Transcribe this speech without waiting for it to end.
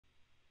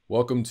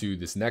Welcome to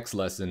this next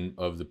lesson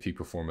of the Peak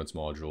Performance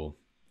module.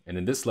 And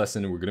in this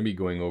lesson, we're going to be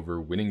going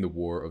over winning the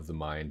war of the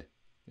mind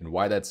and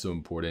why that's so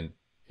important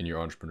in your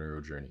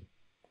entrepreneurial journey.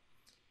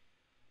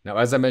 Now,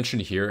 as I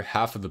mentioned here,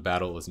 half of the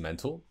battle is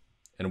mental,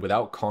 and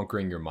without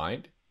conquering your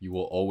mind, you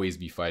will always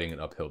be fighting an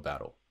uphill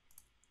battle.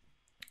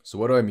 So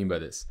what do I mean by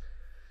this?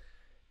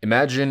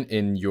 Imagine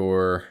in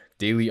your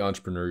daily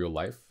entrepreneurial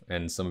life,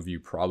 and some of you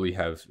probably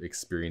have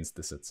experienced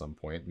this at some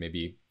point,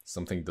 maybe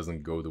something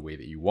doesn't go the way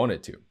that you want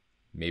it to.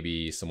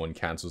 Maybe someone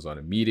cancels on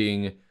a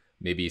meeting,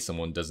 maybe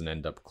someone doesn't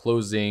end up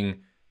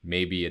closing,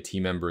 maybe a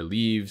team member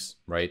leaves,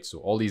 right? So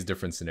all these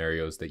different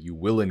scenarios that you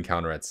will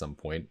encounter at some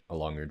point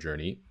along your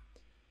journey.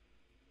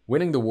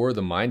 Winning the war of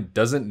the mind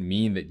doesn't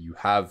mean that you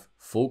have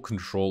full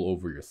control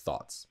over your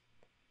thoughts,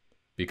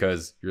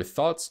 because your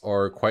thoughts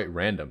are quite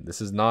random. This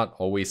is not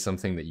always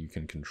something that you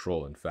can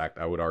control. In fact,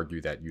 I would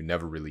argue that you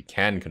never really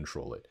can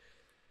control it.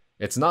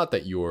 It's not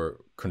that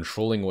you're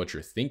controlling what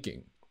you're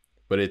thinking,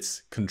 but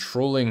it's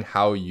controlling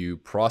how you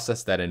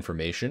process that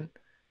information,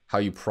 how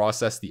you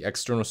process the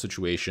external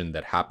situation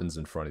that happens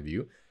in front of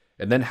you,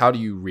 and then how do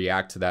you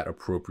react to that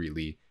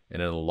appropriately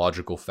and in a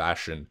logical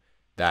fashion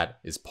that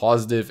is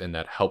positive and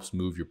that helps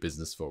move your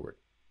business forward.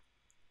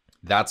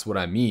 That's what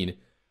I mean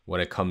when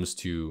it comes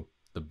to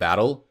the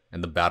battle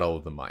and the battle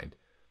of the mind.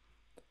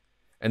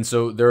 And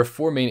so there are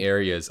four main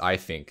areas, I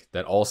think,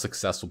 that all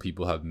successful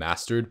people have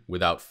mastered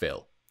without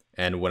fail.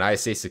 And when I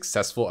say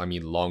successful, I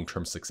mean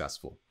long-term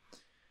successful.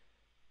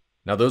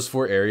 Now, those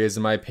four areas,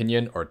 in my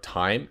opinion, are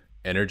time,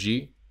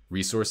 energy,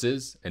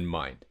 resources, and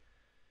mind.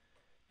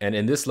 And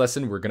in this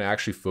lesson, we're going to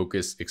actually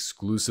focus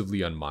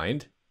exclusively on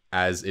mind,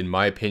 as in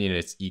my opinion,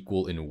 it's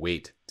equal in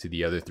weight to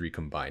the other three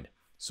combined.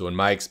 So in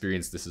my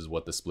experience, this is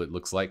what the split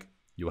looks like.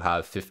 You'll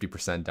have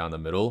 50% down the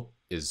middle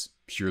is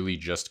purely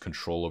just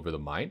control over the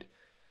mind.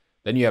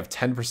 Then you have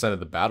 10%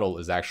 of the battle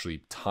is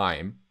actually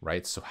time,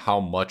 right? So how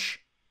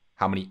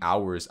many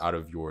hours out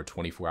of your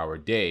 24-hour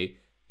day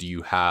do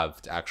you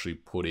have to actually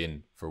put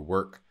in for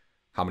work?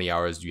 How many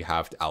hours do you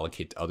have to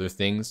allocate to other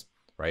things,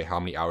 right? How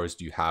many hours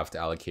do you have to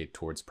allocate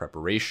towards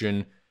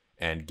preparation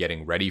and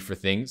getting ready for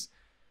things?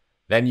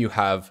 Then you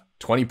have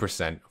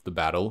 20% of the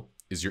battle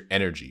is your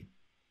energy.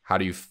 How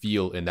do you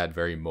feel in that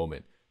very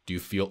moment? Do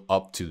you feel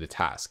up to the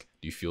task?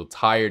 Do you feel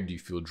tired? Do you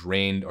feel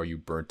drained? Are you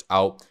burnt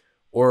out?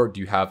 Or do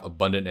you have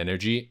abundant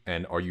energy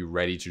and are you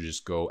ready to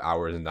just go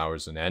hours and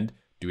hours on end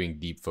doing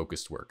deep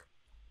focused work?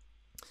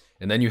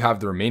 And then you have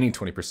the remaining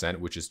 20%,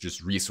 which is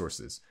just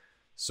resources.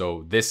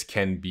 So this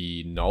can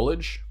be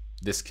knowledge.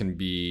 This can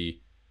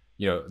be,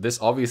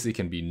 this obviously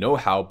can be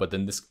know-how, but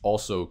then this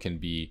also can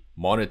be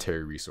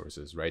monetary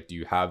resources, right? Do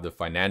you have the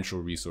financial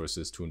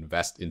resources to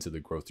invest into the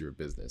growth of your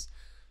business?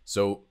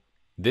 So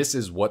this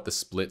is what the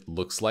split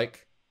looks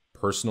like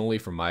personally,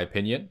 from my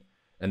opinion.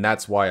 And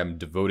that's why I'm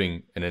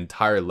devoting an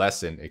entire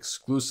lesson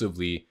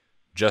exclusively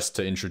just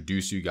to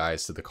introduce you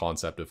guys to the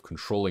concept of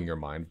controlling your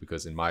mind,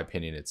 because in my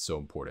opinion, it's so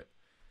important.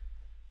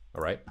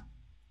 All right.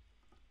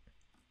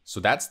 So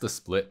that's the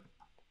split.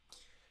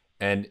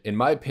 And in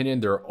my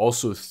opinion, there are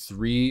also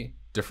three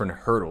different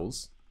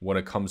hurdles when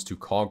it comes to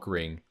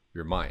conquering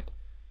your mind,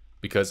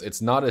 because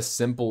it's not as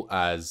simple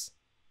as,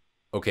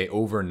 okay,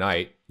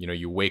 overnight,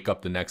 you wake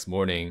up the next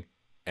morning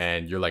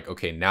and you're like,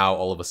 okay, now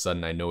all of a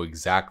sudden I know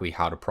exactly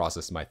how to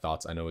process my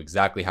thoughts. I know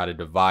exactly how to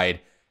divide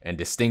and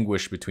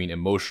distinguish between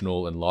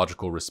emotional and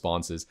logical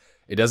responses.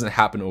 It doesn't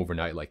happen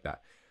overnight like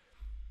that.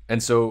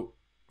 And so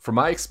from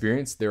my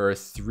experience, there are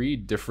three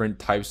different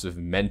types of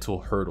mental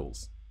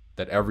hurdles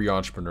that every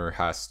entrepreneur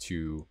has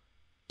to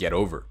get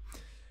over.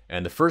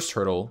 And the first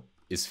hurdle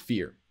is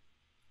fear.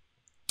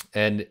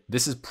 And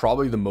this is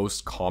probably the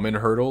most common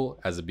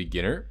hurdle as a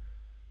beginner,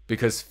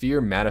 because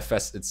fear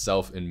manifests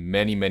itself in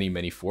many, many,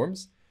 many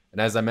forms. And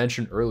as I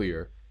mentioned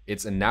earlier,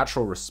 it's a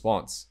natural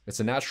response. It's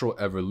a natural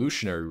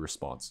evolutionary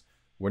response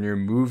when you're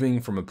moving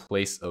from a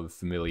place of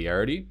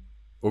familiarity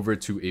over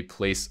to a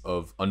place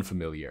of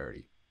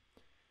unfamiliarity.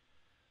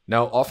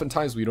 Now,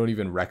 oftentimes we don't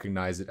even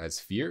recognize it as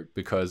fear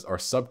because our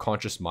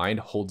subconscious mind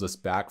holds us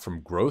back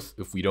from growth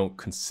if we don't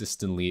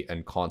consistently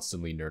and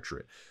constantly nurture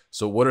it.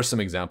 So what are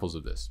some examples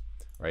of this,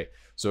 right?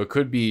 So it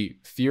could be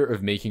fear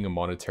of making a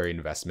monetary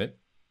investment.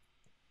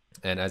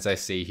 And as I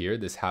say here,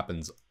 this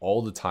happens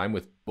all the time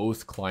with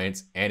both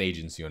clients and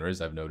agency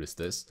owners. I've noticed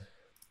this.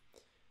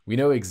 We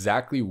know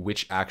exactly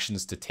which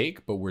actions to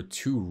take, but we're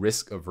too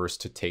risk averse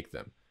to take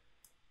them.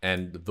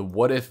 And the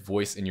what if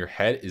voice in your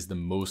head is the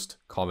most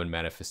common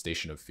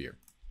manifestation of fear.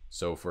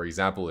 So for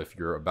example, if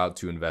you're about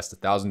to invest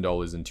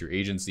 $1,000 into your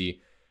agency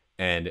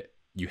and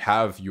you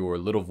have your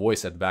little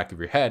voice at the back of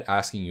your head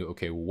asking you,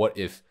 okay, what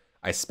if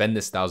I spend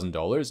this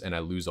 $1,000 and I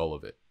lose all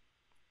of it?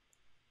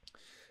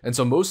 And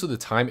so most of the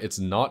time, it's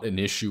not an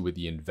issue with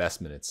the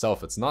investment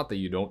itself. It's not that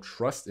you don't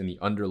trust in the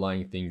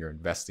underlying thing you're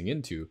investing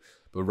into,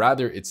 but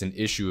rather it's an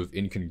issue of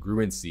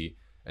incongruency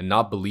and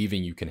not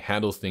believing you can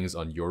handle things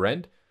on your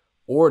end,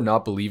 or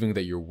not believing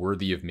that you're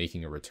worthy of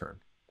making a return.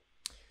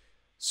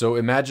 So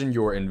imagine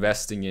you're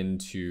investing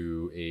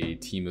into a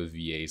team of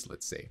VAs,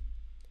 let's say,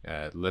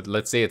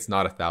 Let's say it's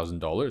not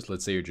 $1,000.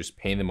 Let's say you're just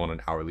paying them on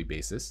an hourly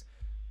basis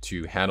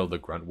to handle the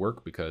grunt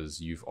work because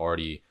you've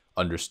already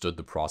understood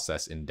the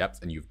process in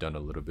depth and you've done a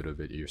little bit of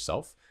it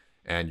yourself.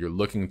 And you're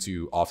looking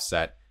to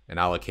offset and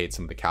allocate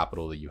some of the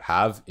capital that you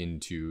have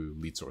into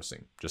lead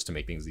sourcing just to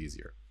make things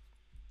easier.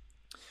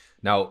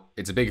 Now,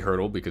 it's a big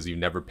hurdle because you've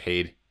never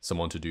paid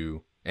someone to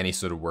do any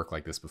sort of work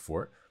like this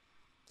before.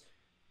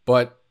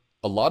 But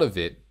a lot of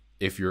it,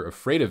 if you're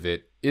afraid of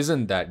it,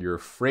 isn't that you're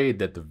afraid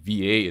that the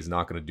VA is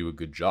not going to do a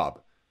good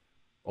job.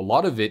 A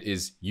lot of it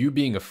is you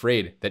being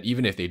afraid that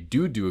even if they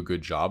do a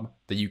good job,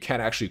 that you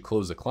can't actually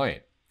close the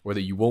client or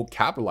that you won't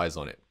capitalize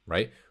on it,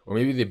 right? Or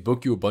maybe they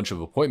book you a bunch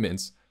of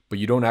appointments, but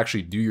you don't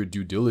actually do your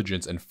due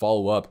diligence and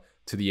follow up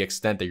to the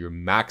extent that you're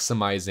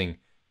maximizing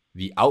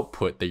the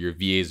output that your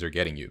VAs are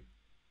getting you.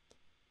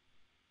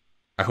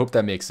 I hope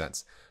that makes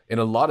sense. In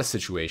a lot of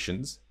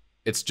situations,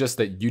 it's just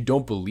that you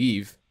don't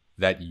believe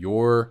that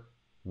you're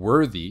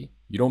worthy.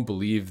 You don't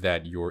believe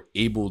that you're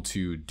able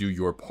to do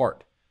your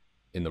part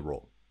in the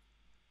role.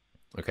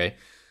 Okay.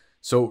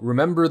 So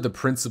remember the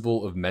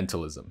principle of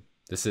mentalism.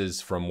 This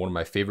is from one of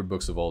my favorite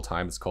books of all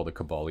time. It's called The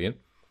Kabbalion.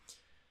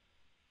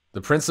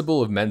 The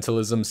principle of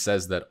mentalism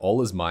says that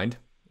all is mind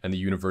and the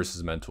universe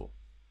is mental.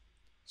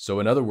 So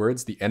in other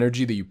words, the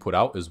energy that you put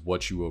out is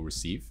what you will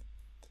receive.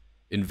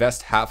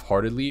 Invest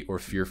half-heartedly or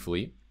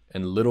fearfully,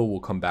 and little will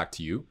come back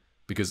to you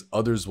because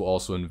others will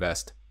also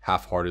invest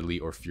half-heartedly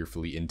or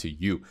fearfully into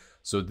you.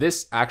 So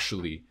this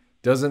actually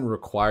doesn't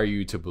require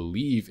you to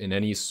believe in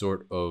any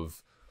sort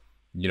of,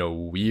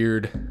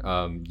 weird,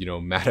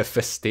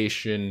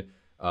 manifestation,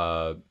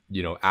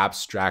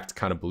 abstract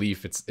kind of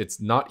belief.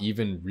 It's not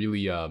even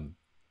really,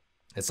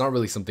 it's not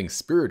really something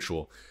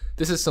spiritual.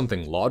 This is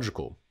something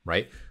logical,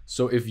 right?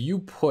 So if you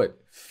put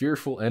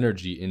fearful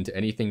energy into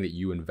anything that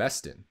you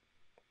invest in,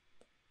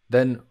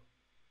 then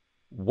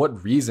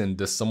what reason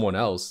does someone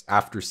else,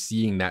 after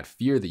seeing that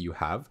fear that you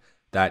have,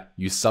 that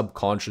you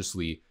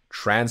subconsciously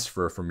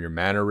transfer from your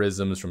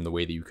mannerisms, from the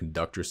way that you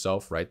conduct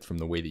yourself, right? From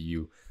the way that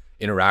you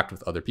interact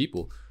with other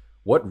people,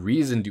 what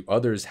reason do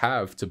others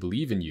have to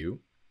believe in you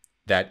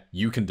that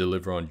you can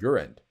deliver on your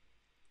end?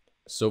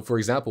 So for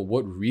example,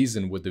 what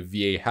reason would the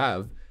VA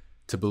have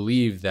to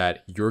believe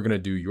that you're going to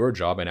do your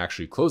job and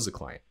actually close the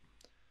client?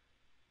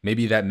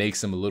 Maybe that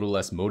makes them a little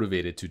less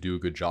motivated to do a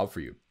good job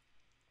for you.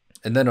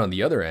 And then on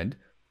the other end,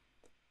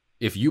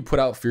 if you put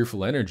out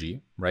fearful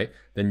energy, right,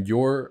 then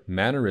your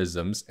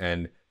mannerisms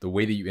and the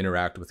way that you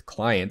interact with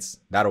clients,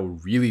 that'll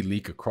really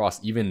leak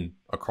across, even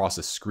across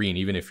a screen,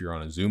 even if you're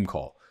on a Zoom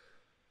call.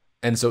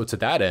 And so to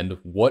that end,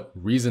 what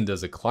reason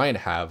does a client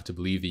have to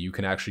believe that you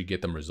can actually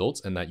get them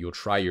results and that you'll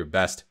try your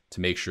best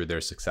to make sure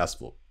they're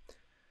successful?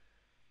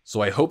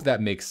 So I hope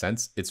that makes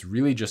sense. It's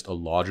really just a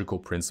logical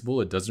principle.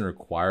 It doesn't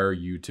require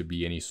you to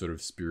be any sort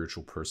of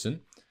spiritual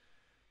person.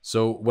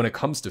 So when it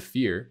comes to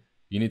fear,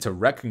 you need to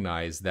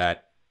recognize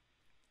that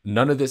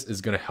none of this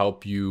is going to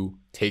help you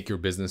take your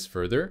business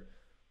further.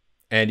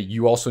 And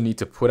you also need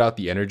to put out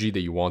the energy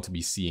that you want to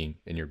be seeing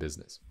in your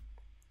business.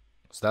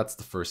 So that's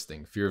the first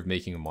thing, fear of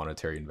making a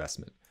monetary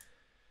investment.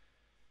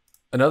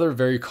 Another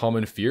very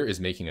common fear is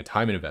making a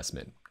time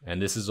investment.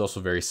 And this is also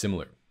very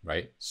similar,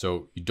 right?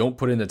 So you don't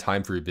put in the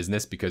time for your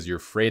business because you're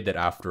afraid that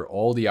after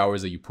all the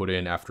hours that you put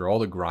in, after all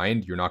the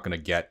grind, you're not going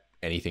to get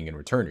anything in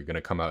return. You're going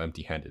to come out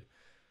empty-handed.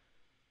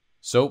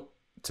 So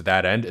to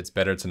that end, it's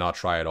better to not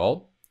try at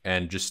all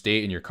and just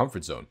stay in your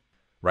comfort zone,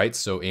 right?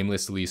 So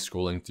aimlessly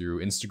scrolling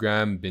through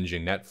Instagram,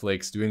 binging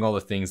Netflix, doing all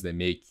the things that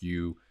make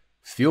you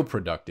feel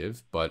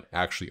productive, but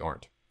actually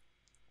aren't.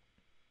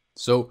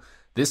 So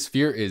this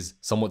fear is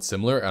somewhat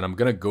similar, and I'm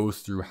going to go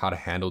through how to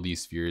handle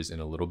these fears in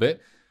a little bit,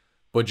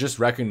 but just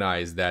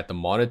recognize that the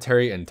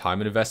monetary and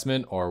time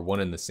investment are one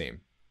and the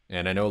same.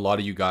 And I know a lot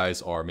of you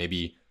guys are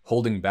maybe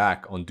holding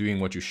back on doing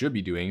what you should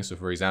be doing. So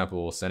for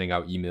example, sending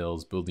out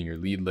emails, building your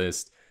lead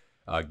list,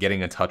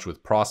 getting in touch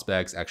with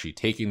prospects, actually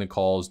taking the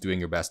calls, doing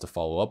your best to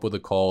follow up with the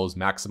calls,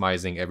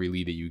 maximizing every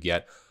lead that you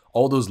get,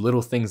 all those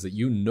little things that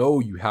you know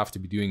you have to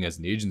be doing as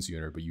an agency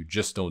owner, but you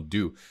just don't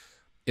do.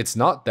 It's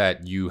not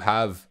that you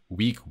have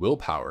weak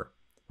willpower,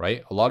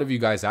 right? A lot of you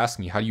guys ask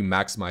me, how do you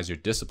maximize your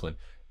discipline?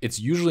 It's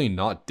usually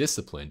not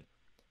discipline.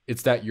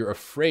 It's that you're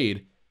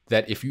afraid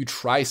that if you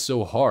try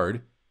so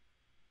hard,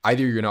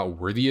 either you're not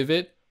worthy of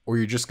it or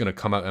you're just going to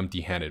come out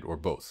empty-handed, or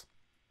both,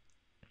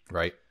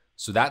 right?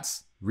 So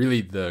that's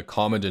really the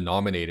common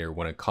denominator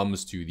when it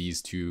comes to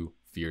these two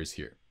fears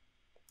here.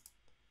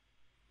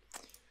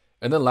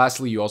 And then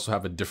lastly, you also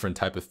have a different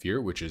type of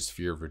fear, which is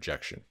fear of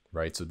rejection,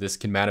 right? So this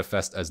can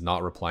manifest as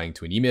not replying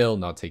to an email,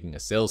 not taking a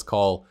sales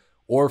call,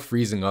 or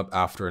freezing up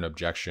after an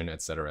objection,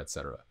 etc.,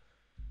 etc.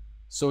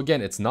 So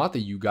again, it's not that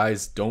you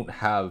guys don't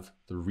have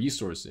the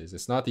resources.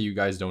 It's not that you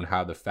guys don't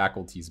have the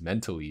faculties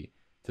mentally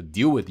to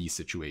deal with these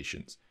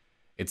situations.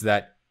 It's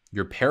that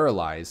you're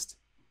paralyzed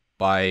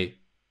by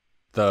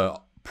the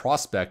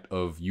prospect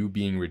of you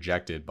being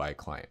rejected by a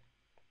client.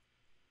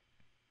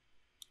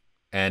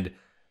 And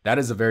that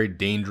is a very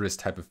dangerous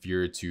type of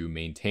fear to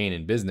maintain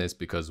in business,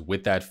 because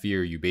with that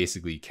fear, you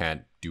basically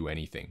can't do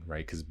anything,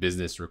 right? Because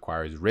business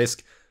requires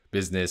risk.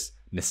 business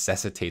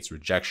necessitates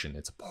rejection.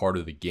 It's a part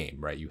of the game,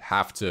 right? You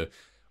have to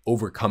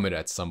overcome it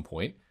at some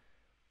point.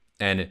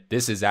 And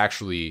this is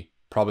actually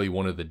probably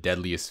one of the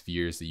deadliest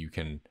fears that you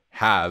can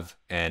have,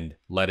 and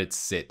let it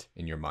sit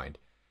in your mind.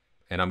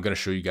 And I'm going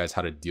to show you guys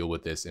how to deal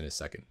with this in a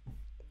second.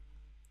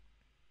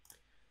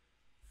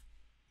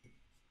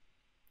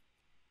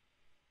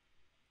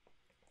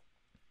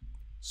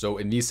 So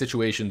in these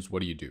situations,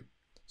 what do you do?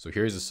 So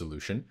here's a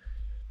solution.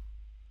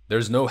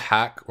 There's no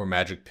hack or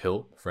magic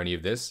pill for any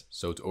of this.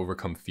 So to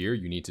overcome fear,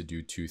 you need to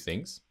do two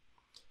things.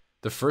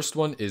 The first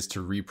one is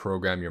to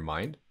reprogram your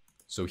mind.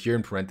 So here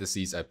in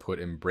parentheses, I put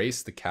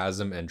embrace the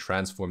chasm and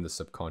transform the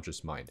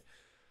subconscious mind.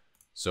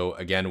 So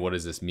again, what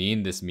does this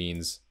mean? This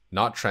means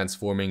not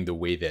transforming the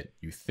way that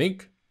you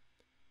think,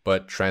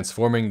 but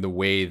transforming the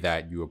way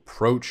that you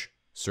approach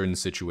certain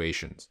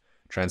situations,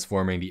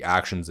 transforming the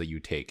actions that you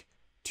take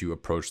to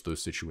approach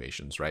those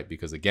situations, right?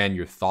 Because again,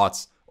 your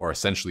thoughts are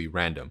essentially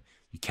random.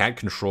 You can't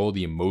control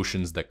the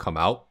emotions that come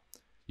out.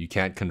 You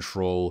can't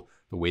control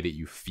the way that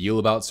you feel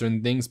about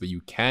certain things, but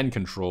you can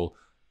control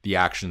the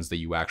actions that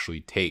you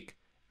actually take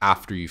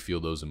after you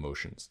feel those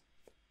emotions.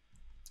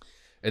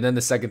 And then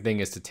the second thing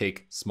is to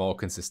take small,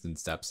 consistent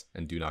steps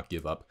and do not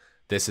give up.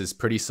 This is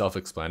pretty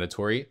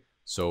self-explanatory.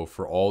 So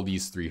for all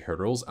these three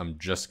hurdles, I'm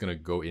just going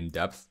to go in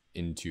depth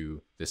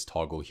into this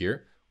toggle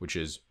here, which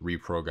is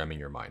reprogramming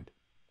your mind.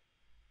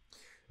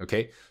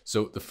 Okay,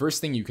 so the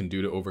first thing you can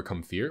do to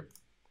overcome fear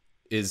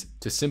is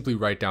to simply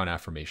write down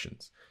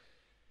affirmations.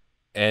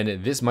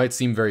 And this might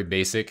seem very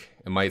basic.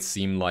 It might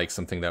seem like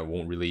something that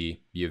won't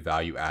really be a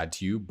value add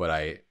to you, but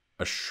I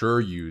assure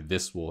you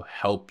this will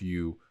help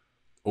you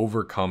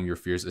overcome your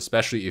fears,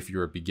 especially if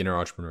you're a beginner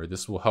entrepreneur.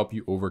 This will help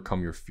you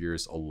overcome your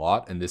fears a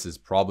lot. And this is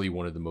probably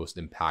one of the most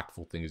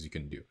impactful things you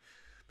can do,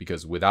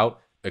 because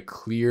without a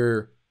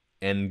clear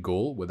end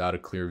goal, without a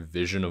clear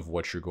vision of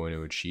what you're going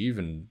to achieve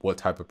and what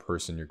type of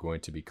person you're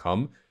going to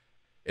become,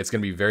 it's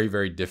going to be very,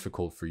 very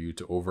difficult for you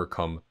to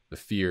overcome the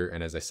fear.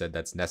 And as I said,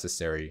 that's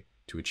necessary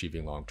to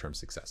achieving long-term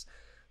success.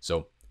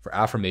 So for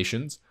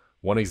affirmations,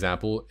 one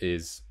example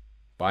is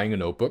buying a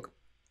notebook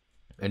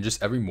and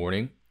just every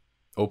morning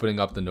opening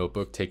up the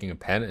notebook, taking a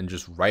pen and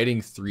just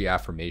writing 3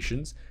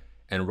 affirmations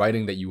and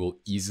writing that you will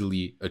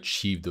easily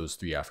achieve those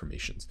 3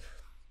 affirmations.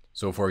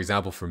 So for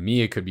example, for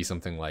me, it could be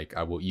something like,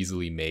 I will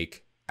easily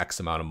make X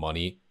amount of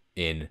money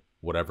in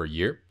whatever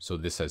year. So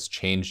this has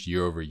changed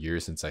year over year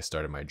since I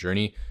started my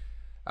journey.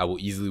 I will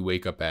easily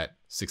wake up at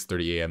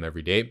 6:30 a.m.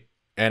 every day.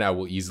 And I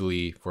will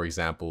easily, for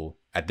example,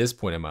 at this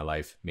point in my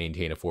life,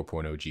 maintain a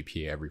 4.0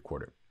 GPA every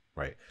quarter,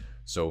 right?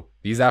 So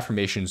these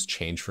affirmations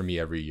change for me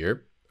every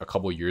year. A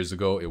couple of years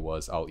ago, it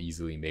was, I'll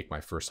easily make my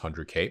first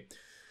 100K.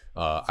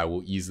 I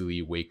will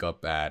easily wake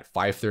up at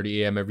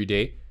 5:30 a.m. every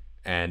day,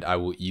 and I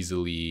will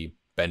easily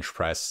bench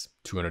press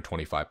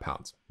 225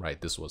 pounds,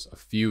 right? This was a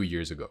few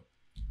years ago.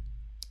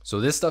 So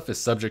this stuff is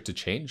subject to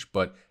change,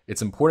 but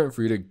it's important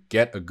for you to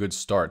get a good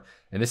start.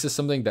 And this is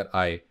something that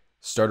I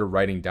started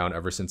writing down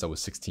ever since I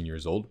was 16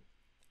 years old.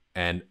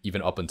 And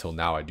even up until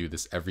now, I do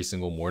this every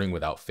single morning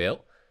without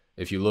fail.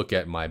 If you look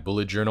at my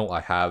bullet journal,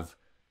 I have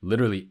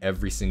literally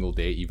every single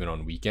day, even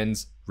on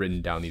weekends,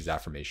 written down these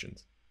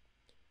affirmations.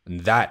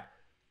 And that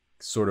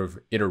sort of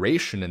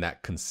iteration and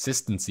that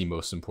consistency,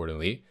 most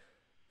importantly,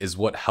 is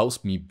what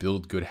helps me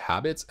build good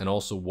habits and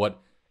also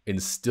what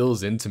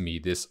instills into me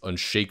this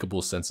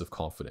unshakable sense of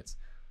confidence,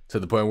 to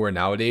the point where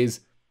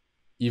nowadays,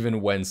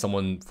 even when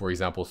someone, for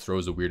example,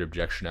 throws a weird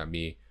objection at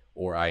me,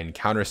 or I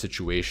encounter a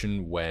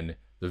situation when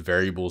the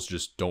variables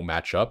just don't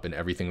match up and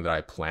everything that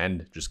I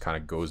planned just kind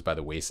of goes by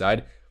the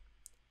wayside,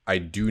 I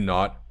do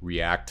not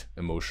react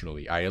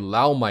emotionally. I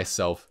allow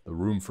myself the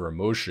room for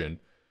emotion,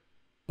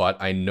 but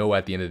I know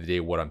at the end of the day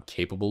what I'm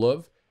capable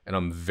of. And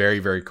I'm very,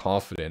 very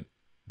confident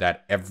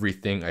that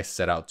everything I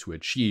set out to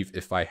achieve,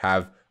 if I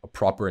have a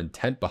proper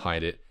intent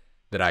behind it,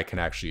 that I can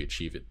actually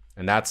achieve it.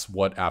 And that's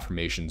what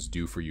affirmations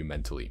do for you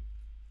mentally.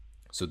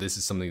 So this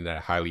is something that I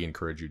highly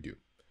encourage you to do.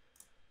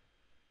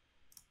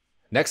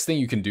 Next thing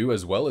you can do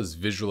as well is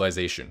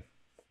visualization.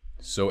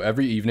 So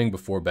every evening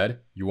before bed,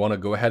 you want to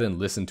go ahead and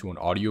listen to an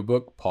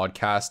audiobook,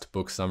 podcast,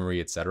 book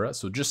summary, etc.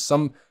 So just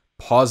some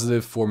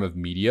positive form of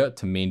media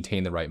to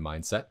maintain the right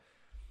mindset.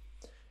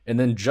 And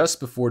then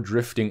just before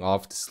drifting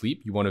off to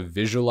sleep, you want to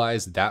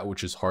visualize that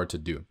which is hard to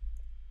do.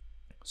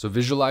 So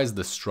visualize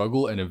the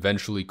struggle and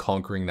eventually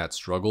conquering that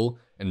struggle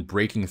and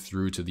breaking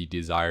through to the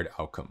desired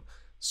outcome.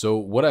 So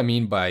what I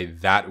mean by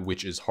that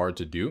which is hard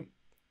to do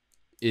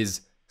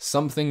is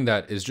something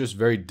that is just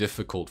very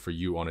difficult for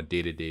you on a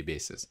day-to-day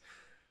basis.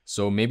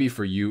 So maybe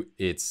for you,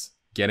 it's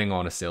getting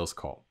on a sales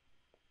call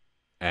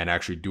and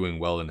actually doing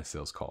well in a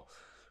sales call.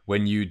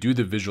 When you do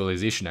the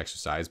visualization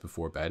exercise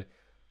before bed,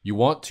 you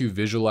want to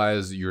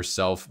visualize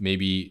yourself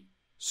maybe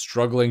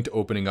struggling to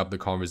opening up the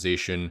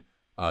conversation,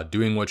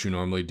 doing what you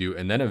normally do,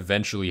 and then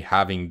eventually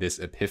having this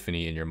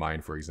epiphany in your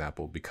mind, for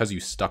example, because you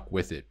stuck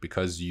with it,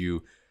 because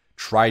you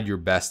tried your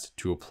best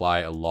to apply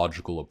a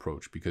logical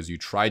approach, because you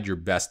tried your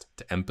best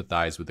to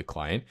empathize with the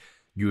client.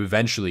 You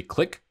eventually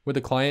click with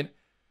the client.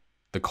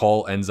 The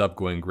call ends up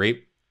going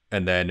great.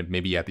 And then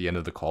maybe at the end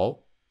of the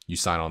call, you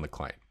sign on the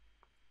client,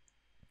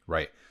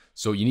 right?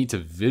 So you need to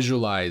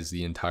visualize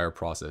the entire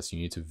process. You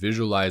need to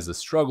visualize the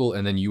struggle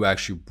and then you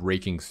actually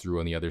breaking through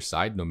on the other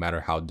side, no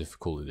matter how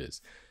difficult it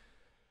is.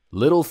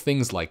 Little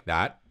things like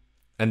that.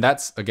 And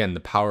that's, again, the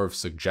power of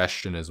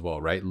suggestion as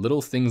well, right?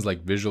 Little things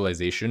like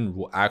visualization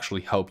will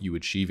actually help you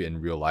achieve it in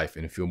real life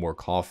and feel more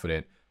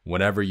confident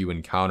whenever you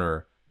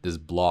encounter this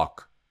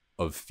block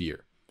of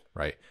fear,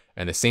 right?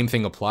 And the same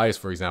thing applies,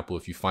 for example,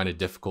 if you find it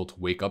difficult to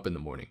wake up in the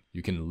morning,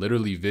 you can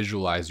literally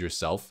visualize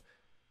yourself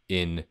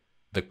in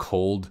the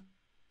cold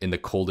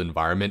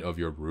environment of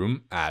your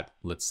room at,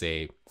 let's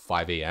say,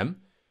 5 a.m.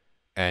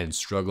 and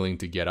struggling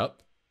to get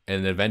up,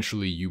 and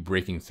eventually you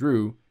breaking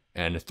through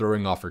and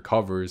throwing off your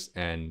covers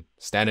and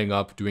standing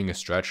up, doing a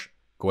stretch,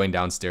 going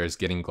downstairs,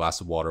 getting a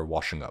glass of water,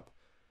 washing up,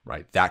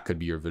 right? That could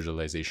be your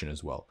visualization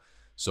as well.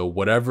 So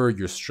whatever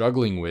you're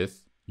struggling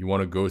with, you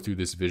want to go through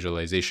this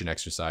visualization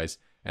exercise,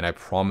 and I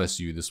promise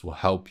you this will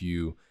help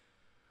you,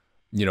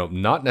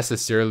 not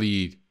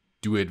necessarily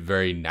do it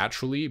very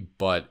naturally,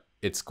 but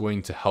it's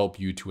going to help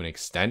you to an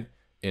extent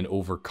in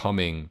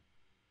overcoming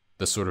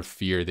the sort of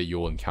fear that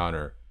you'll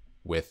encounter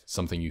with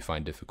something you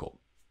find difficult.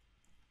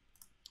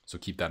 So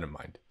keep that in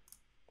mind.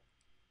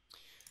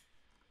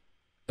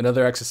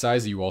 Another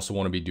exercise that you also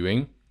want to be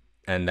doing,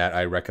 and that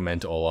I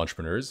recommend to all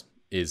entrepreneurs,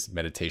 is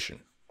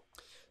meditation.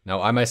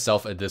 Now, I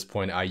myself at this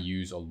point, I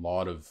use a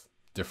lot of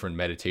different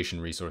meditation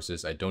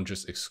resources. I don't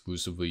just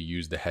exclusively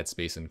use the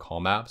Headspace and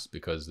Calm apps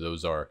because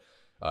those are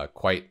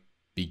quite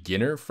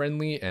beginner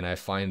friendly. And I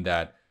find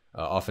that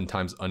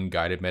oftentimes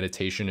unguided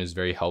meditation is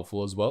very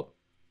helpful as well.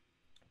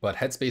 But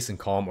Headspace and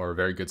Calm are a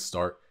very good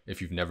start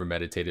if you've never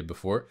meditated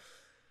before.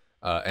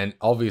 And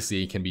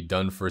obviously it can be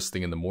done first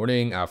thing in the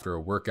morning, after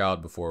a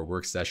workout, before a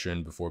work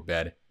session, before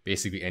bed,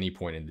 basically any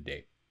point in the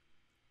day.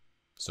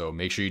 So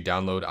make sure you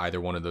download either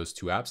one of those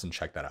two apps and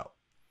check that out.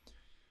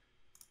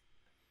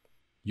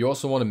 You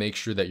also want to make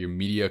sure that your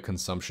media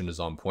consumption is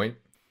on point.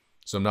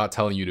 So I'm not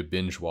telling you to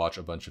binge watch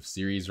a bunch of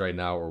series right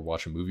now or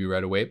watch a movie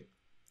right away.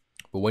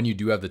 But when you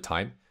do have the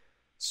time,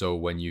 so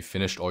when you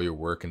finished all your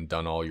work and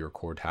done all your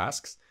core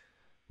tasks,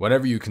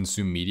 whenever you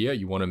consume media,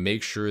 you want to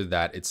make sure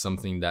that it's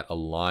something that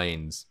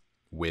aligns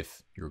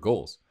with your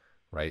goals,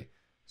 right?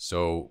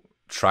 So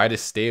try to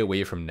stay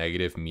away from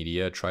negative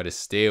media. Try to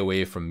stay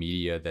away from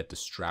media that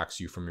distracts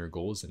you from your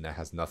goals and that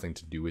has nothing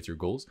to do with your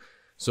goals.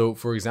 So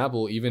for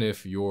example, even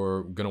if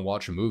you're going to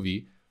watch a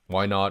movie,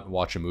 why not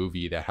watch a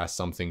movie that has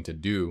something to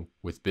do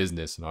with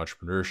business and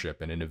entrepreneurship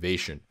and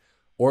innovation,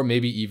 or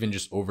maybe even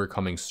just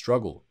overcoming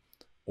struggle,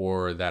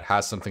 or that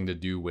has something to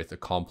do with a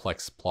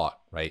complex plot,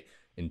 right?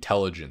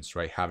 Intelligence,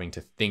 right? Having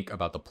to think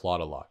about the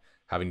plot a lot,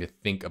 having to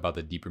think about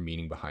the deeper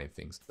meaning behind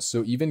things.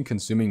 So even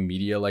consuming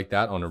media like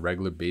that on a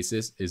regular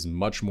basis is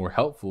much more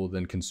helpful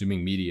than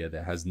consuming media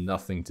that has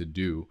nothing to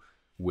do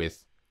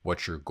with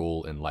what your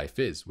goal in life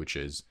is, which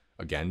is,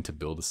 again, to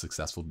build a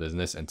successful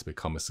business and to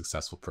become a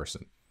successful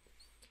person.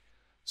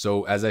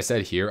 So as I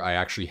said here, I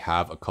actually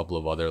have a couple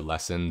of other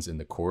lessons in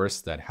the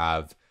course that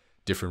have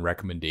different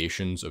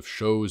recommendations of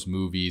shows,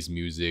 movies,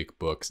 music,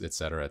 books,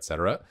 etc.,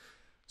 etc.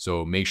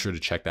 So make sure to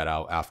check that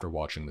out after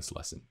watching this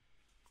lesson.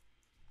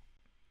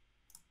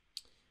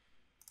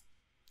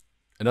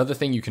 Another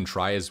thing you can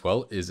try as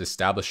well is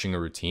establishing a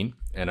routine,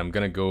 and I'm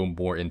going to go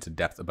more into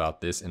depth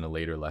about this in a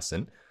later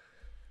lesson.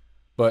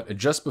 But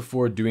just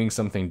before doing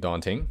something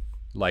daunting,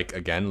 like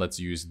again, let's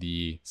use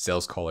the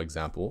sales call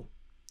example,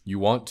 you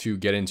want to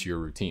get into your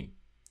routine.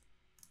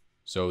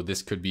 So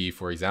this could be,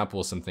 for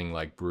example, something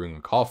like brewing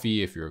a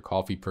coffee if you're a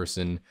coffee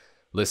person,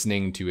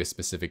 listening to a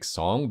specific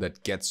song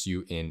that gets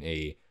you in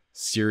a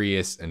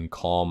serious and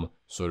calm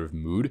sort of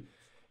mood.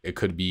 It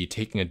could be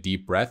taking a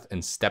deep breath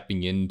and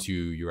stepping into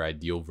your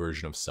ideal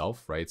version of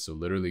self, right? So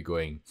literally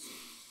going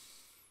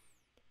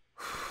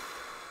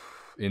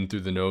in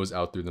through the nose,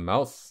 out through the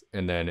mouth,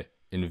 and then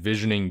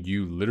envisioning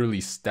you literally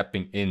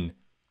stepping in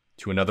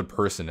to another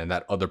person, and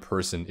that other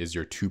person is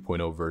your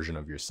 2.0 version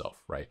of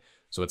yourself, right?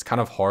 So it's kind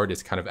of hard,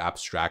 it's kind of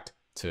abstract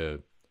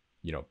to,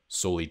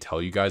 solely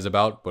tell you guys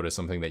about, but it's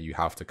something that you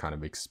have to kind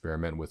of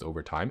experiment with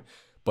over time.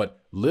 But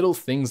little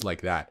things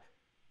like that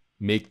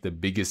make the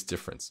biggest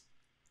difference.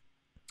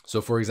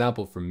 So for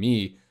example, for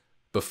me,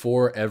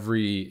 before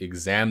every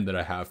exam that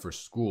I have for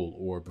school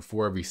or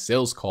before every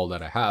sales call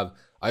that I have,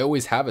 I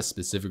always have a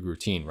specific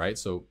routine, right?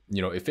 So,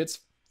 if it's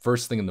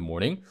first thing in the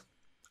morning,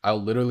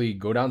 I'll literally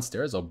go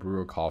downstairs, I'll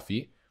brew a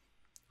coffee,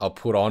 I'll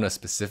put on a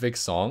specific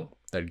song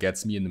that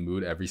gets me in the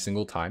mood every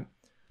single time,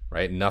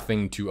 right?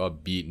 Nothing too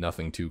upbeat,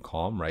 nothing too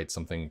calm, right?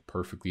 Something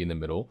perfectly in the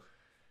middle.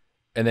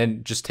 And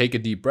then just take a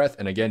deep breath.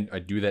 And again, I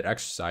do that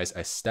exercise.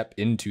 I step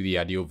into the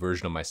ideal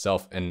version of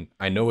myself. And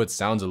I know it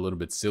sounds a little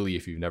bit silly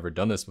if you've never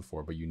done this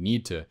before, but you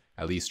need to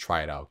at least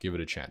try it out. Give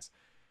it a chance.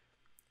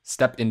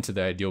 Step into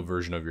the ideal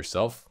version of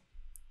yourself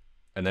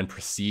and then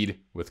proceed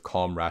with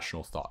calm,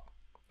 rational thought.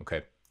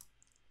 Okay.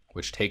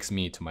 Which takes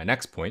me to my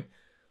next point,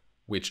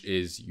 which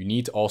is you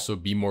need to also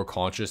be more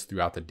conscious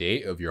throughout the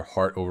day of your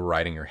heart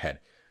overriding your head.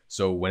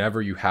 So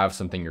whenever you have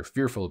something you're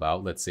fearful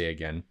about, let's say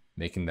again,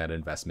 making that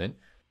investment,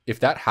 if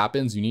that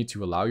happens, you need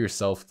to allow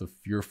yourself the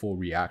fearful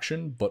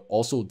reaction, but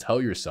also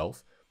tell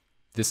yourself,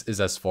 this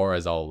is as far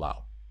as I'll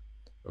allow.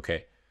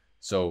 Okay.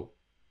 So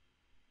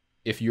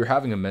if you're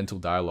having a mental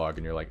dialogue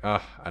and you're like,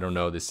 I don't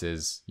know, this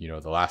is,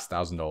 the last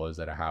 $1,000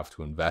 that I have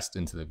to invest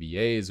into the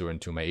VAs or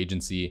into my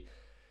agency,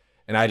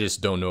 and I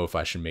just don't know if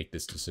I should make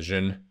this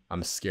decision.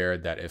 I'm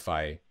scared that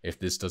if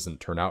this doesn't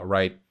turn out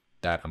right,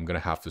 that I'm going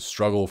to have to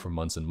struggle for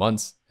months and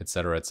months, et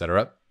cetera, et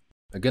cetera.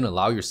 Again,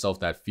 allow yourself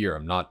that fear.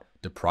 I'm not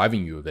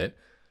depriving you of it,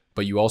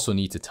 but you also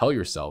need to tell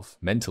yourself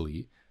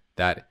mentally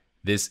that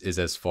this is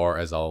as far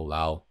as I'll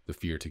allow the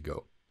fear to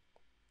go.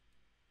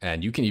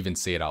 And you can even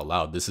say it out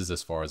loud. This is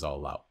as far as I'll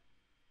allow.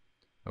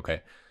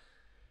 Okay.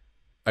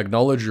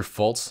 Acknowledge your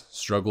faults,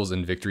 struggles,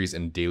 and victories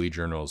in daily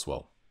journal as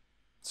well.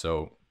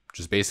 So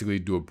just basically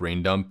do a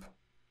brain dump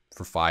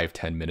for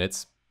 5-10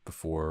 minutes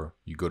before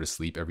you go to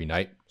sleep every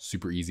night.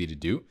 Super easy to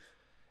do.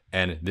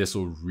 And this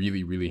will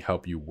really, really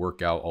help you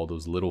work out all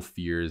those little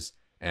fears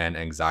and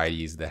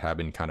anxieties that have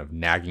been kind of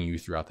nagging you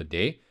throughout the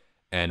day.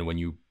 And when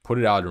you put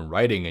it out in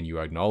writing and you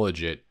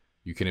acknowledge it,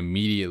 you can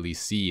immediately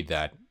see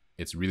that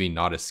it's really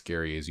not as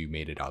scary as you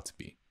made it out to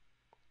be.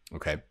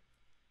 Okay.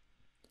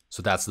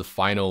 So that's the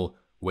final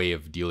way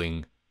of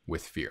dealing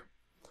with fear.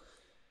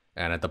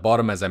 And at the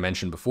bottom, as I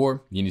mentioned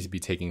before, you need to be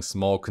taking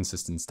small,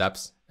 consistent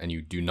steps, and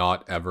you do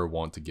not ever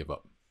want to give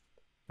up.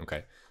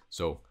 Okay.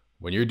 So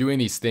when you're doing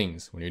these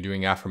things, when you're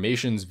doing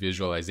affirmations,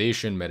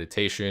 visualization,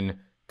 meditation,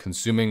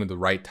 consuming the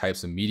right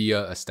types of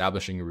media,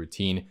 establishing a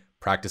routine,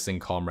 practicing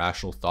calm,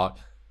 rational thought,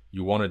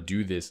 you want to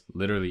do this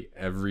literally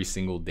every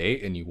single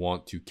day, and you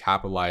want to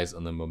capitalize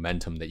on the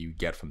momentum that you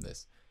get from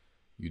this.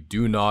 You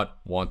do not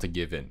want to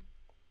give in.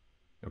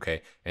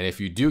 Okay. And if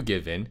you do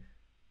give in,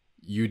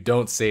 you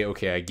don't say,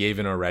 okay, I gave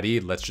in already,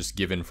 let's just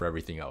give in for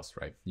everything else,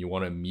 right? You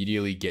want to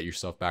immediately get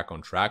yourself back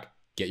on track,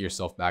 get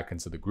yourself back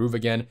into the groove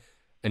again,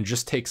 and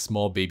just take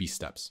small baby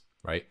steps,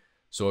 right?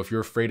 So if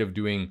you're afraid of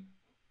doing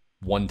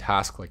one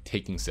task like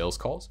taking sales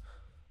calls,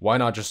 why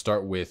not just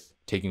start with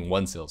taking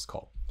one sales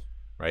call,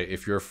 right?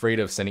 If you're afraid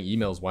of sending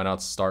emails, why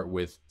not start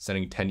with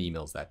sending 10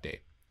 emails that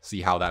day?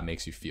 See how that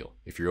makes you feel.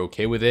 If you're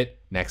okay with it,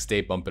 next day,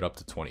 bump it up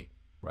to 20,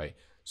 right?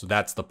 So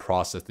that's the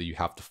process that you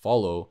have to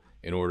follow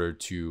in order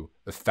to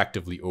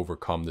effectively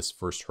overcome this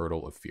first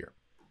hurdle of fear.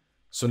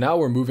 So now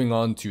we're moving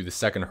on to the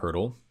second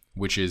hurdle,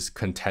 which is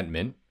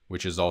contentment,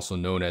 which is also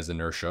known as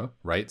inertia,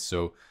 right?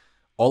 So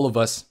all of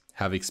us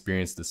have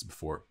experienced this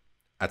before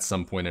at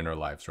some point in our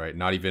lives, right?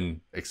 Not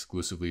even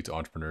exclusively to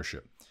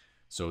entrepreneurship.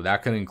 So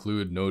that can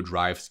include no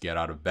drive to get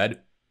out of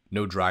bed,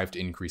 no drive to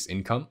increase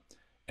income,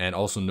 and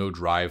also no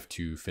drive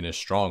to finish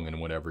strong in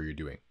whatever you're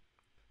doing.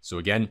 So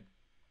again,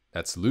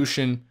 that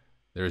solution,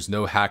 there's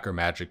no hack or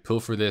magic pill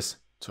for this.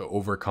 To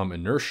overcome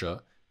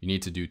inertia, you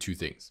need to do two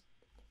things.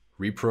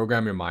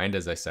 Reprogram your mind,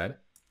 as I said.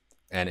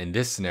 And in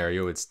this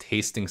scenario, it's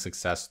tasting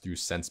success through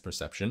sense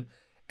perception,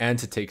 and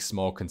to take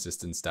small,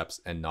 consistent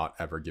steps and not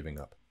ever giving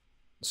up.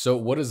 So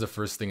what is the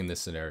first thing in this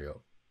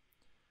scenario?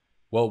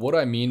 Well, what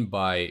I mean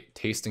by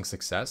tasting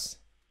success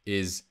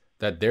is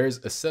that there's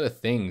a set of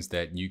things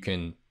that you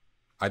can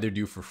either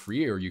do for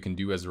free or you can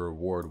do as a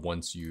reward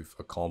once you've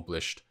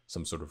accomplished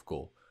some sort of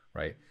goal,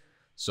 right?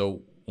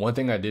 So one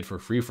thing I did for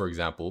free, for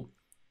example,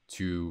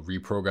 to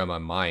reprogram my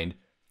mind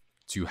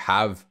to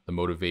have the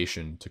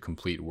motivation to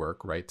complete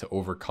work, right? To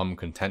overcome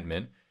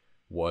contentment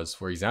was,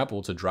 for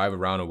example, to drive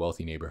around a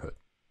wealthy neighborhood.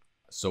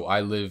 So I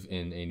live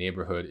in a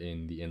neighborhood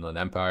in the Inland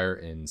Empire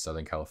in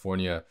Southern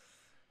California,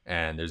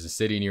 and there's a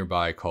city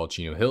nearby called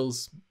Chino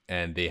Hills,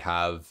 and they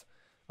have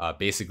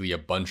basically a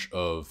bunch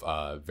of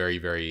very,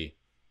 very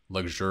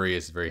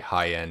luxurious, very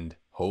high-end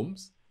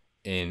homes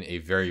in a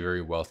very,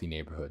 very wealthy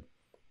neighborhood.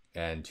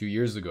 And 2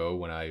 years ago,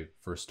 when I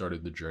first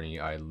started the journey,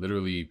 I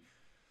literally,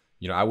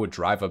 I would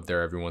drive up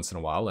there every once in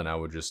a while and I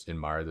would just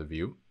admire the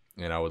view.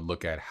 And I would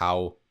look at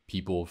how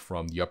people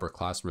from the upper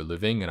class were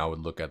living, and I would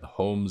look at the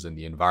homes and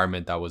the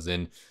environment that was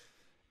in.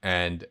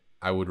 And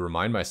I would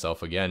remind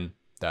myself again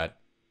that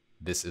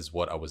this is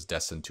what I was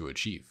destined to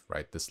achieve,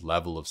 right? This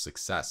level of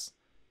success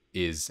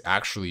is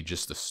actually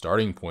just the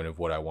starting point of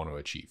what I want to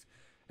achieve.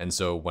 And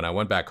so when I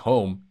went back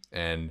home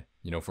and,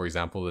 for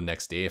example, the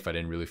next day, if I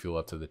didn't really feel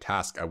up to the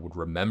task, I would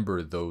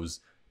remember those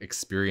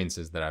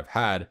experiences that I've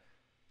had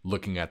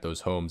looking at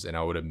those homes, and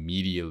I would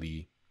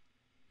immediately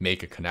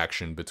make a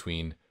connection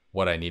between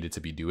what I needed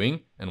to be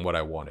doing and what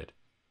I wanted.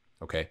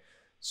 Okay.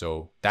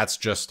 So that's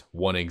just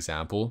one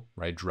example,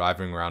 right?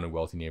 Driving around a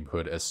wealthy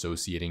neighborhood,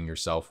 associating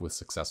yourself with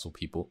successful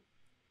people.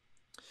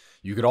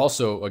 You could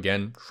also,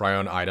 again, try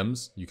on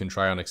items. You can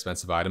try on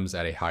expensive items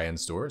at a high-end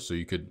store. So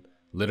you could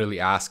literally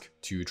ask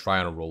to try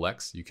on a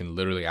Rolex. You can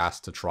literally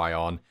ask to try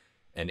on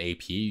an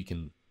AP. You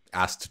can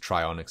ask to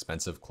try on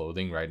expensive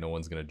clothing, right? No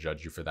one's going to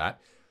judge you for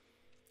that.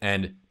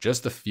 And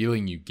just the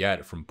feeling you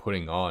get from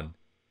putting on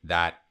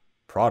that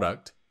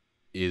product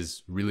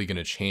is really going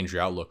to change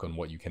your outlook on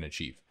what you can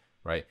achieve,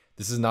 right?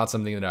 This is not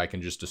something that I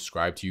can just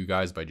describe to you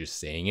guys by just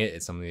saying it.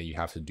 It's something that you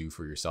have to do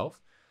for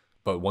yourself.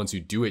 But once you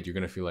do it, you're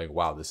going to feel like,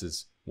 wow, this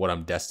is what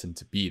I'm destined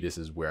to be. This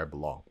is where I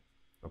belong.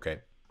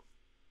 Okay.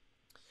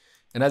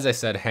 And as I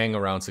said, hang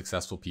around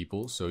successful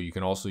people. So you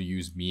can also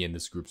use me and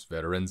this group's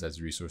veterans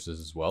as resources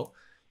as well.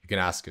 You can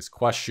ask us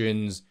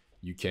questions.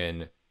 You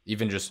can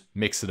even just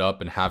mix it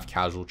up and have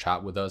casual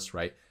chat with us,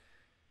 right?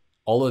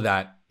 All of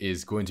that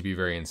is going to be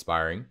very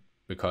inspiring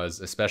because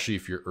especially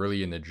if you're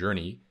early in the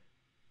journey,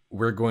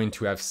 we're going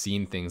to have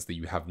seen things that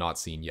you have not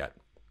seen yet.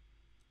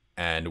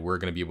 And we're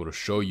going to be able to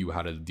show you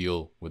how to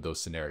deal with those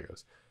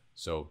scenarios.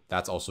 So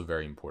that's also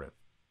very important.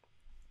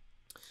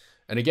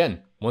 And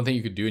again, one thing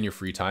you could do in your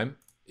free time,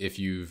 if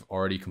you've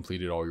already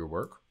completed all your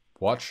work,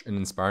 watch an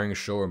inspiring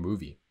show or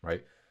movie,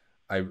 right?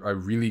 I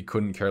really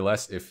couldn't care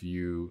less if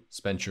you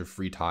spent your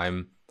free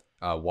time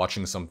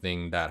watching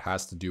something that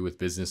has to do with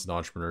business and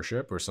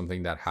entrepreneurship or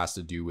something that has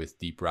to do with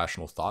deep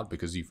rational thought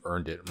because you've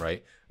earned it,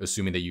 right?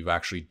 Assuming that you've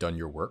actually done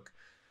your work.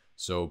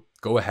 So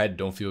go ahead,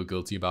 don't feel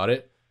guilty about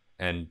it,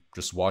 and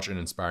just watch an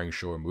inspiring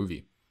show or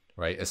movie,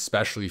 right?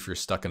 Especially if you're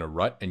stuck in a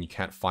rut and you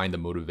can't find the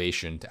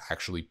motivation to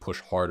actually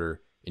push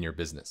harder in your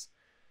business.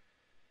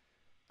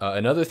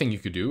 Another thing you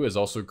could do is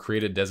also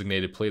create a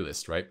designated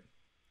playlist, right?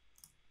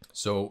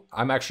 So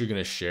I'm actually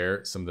going to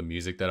share some of the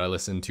music that I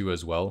listen to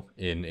as well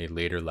in a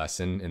later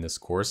lesson in this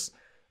course.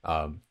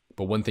 But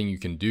one thing you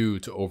can do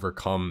to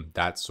overcome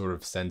that sort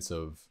of sense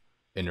of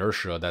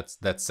inertia,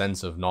 that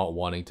sense of not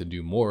wanting to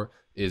do more,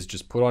 is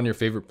just put on your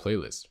favorite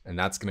playlist. And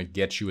that's going to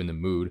get you in the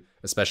mood,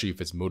 especially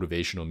if it's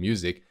motivational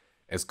music.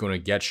 It's going to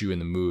get you in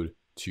the mood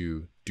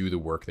to do the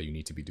work that you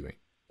need to be doing.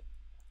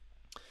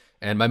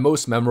 And my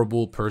most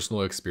memorable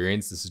personal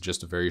experience, this is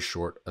just a very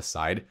short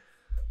aside,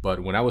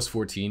 but when I was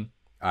 14,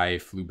 I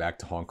flew back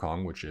to Hong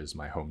Kong, which is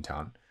my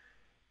hometown.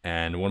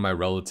 And one of my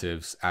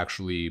relatives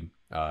actually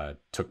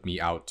took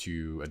me out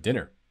to a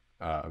dinner,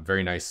 a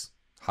very nice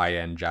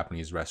high-end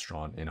Japanese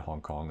restaurant in Hong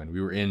Kong. And we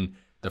were in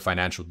the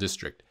financial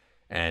district.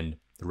 And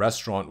the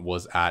restaurant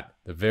was at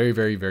the very,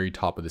 very, very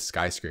top of the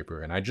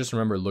skyscraper. And I just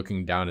remember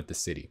looking down at the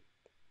city,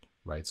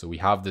 right? So we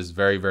have this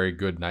very, very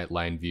good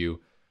nightline view.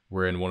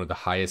 We're in one of the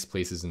highest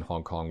places in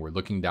Hong Kong. We're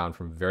looking down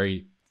from a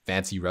very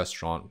fancy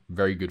restaurant,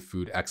 very good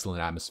food,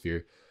 excellent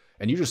atmosphere.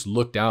 And you just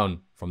look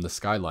down from the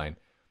skyline,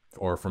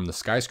 or from the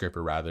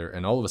skyscraper rather,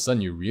 and all of a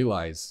sudden you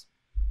realize,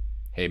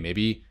 hey,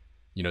 maybe,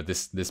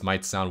 this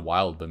might sound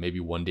wild, but maybe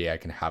one day I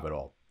can have it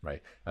all,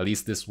 right? At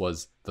least this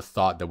was the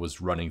thought that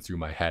was running through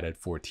my head at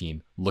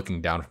 14,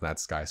 looking down from that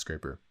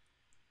skyscraper.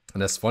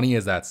 And as funny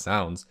as that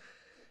sounds,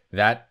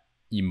 that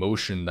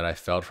emotion that I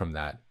felt from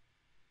that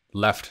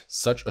left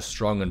such a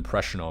strong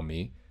impression on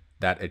me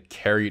that it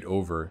carried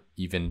over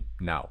even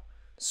now.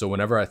 So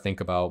whenever I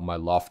think about my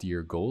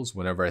loftier goals,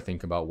 whenever I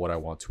think about what I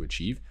want to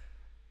achieve,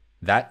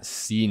 that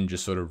scene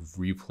just sort of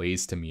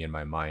replays to me in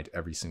my mind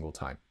every single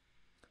time.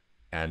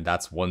 And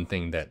that's one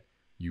thing that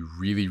you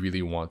really,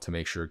 really want to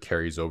make sure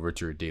carries over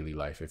to your daily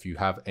life. If you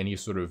have any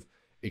sort of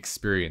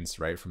experience,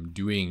 right, from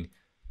doing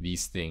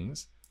these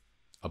things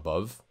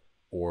above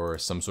or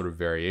some sort of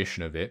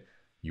variation of it,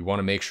 you want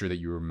to make sure that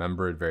you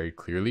remember it very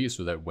clearly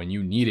so that when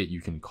you need it, you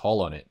can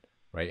call on it,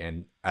 right?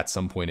 And at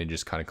some point, it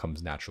just kind of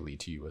comes naturally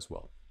to you as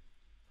well.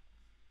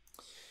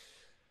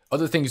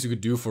 Other things you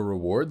could do for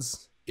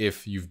rewards,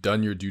 if you've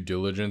done your due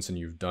diligence and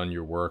you've done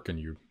your work and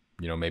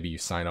maybe you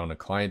sign on a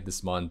client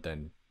this month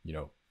and,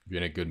 you're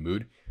in a good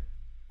mood,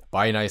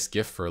 buy a nice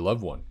gift for a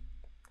loved one,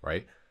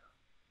 right?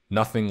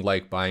 Nothing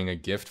like buying a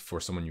gift for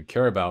someone you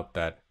care about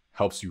that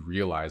helps you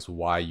realize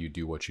why you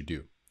do what you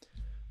do.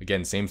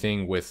 Again, same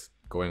thing with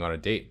going on a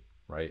date,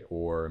 right?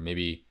 Or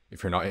maybe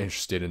if you're not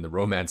interested in the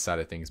romance side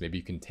of things, maybe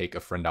you can take a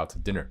friend out to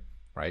dinner,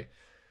 right?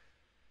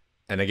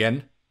 And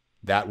again,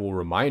 that will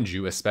remind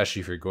you,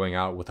 especially if you're going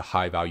out with a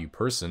high value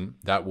person,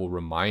 that will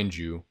remind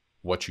you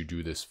what you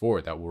do this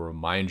for. That will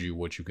remind you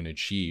what you can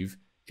achieve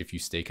if you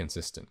stay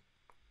consistent.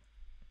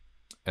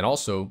 And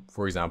also,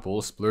 for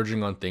example,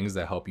 splurging on things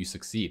that help you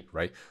succeed,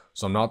 right?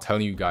 So I'm not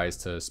telling you guys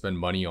to spend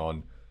money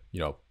on,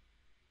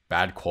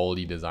 bad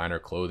quality designer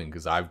clothing,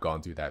 because I've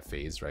gone through that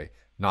phase, right?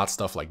 Not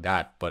stuff like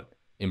that, but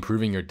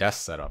improving your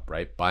desk setup,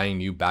 right? Buying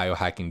new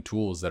biohacking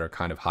tools that are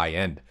kind of high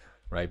end,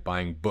 right?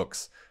 Buying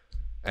books.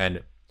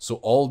 And so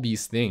all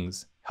these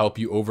things help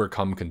you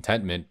overcome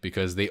contentment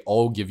because they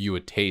all give you a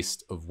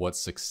taste of what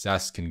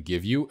success can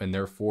give you, and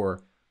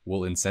therefore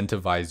will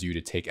incentivize you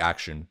to take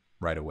action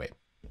right away.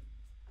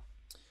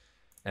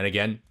 And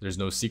again, there's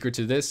no secret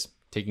to this.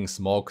 Taking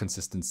small,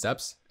 consistent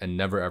steps and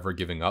never ever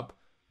giving up.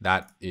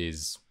 That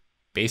is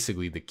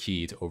basically the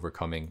key to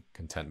overcoming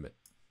contentment.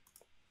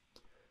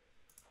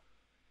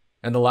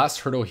 And the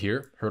last hurdle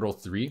here, hurdle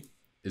 3,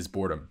 is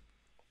boredom.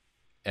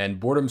 And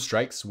boredom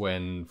strikes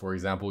when, for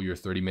example, you're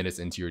 30 minutes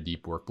into your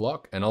deep work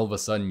block and all of a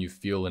sudden you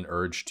feel an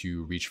urge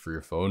to reach for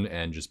your phone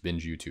and just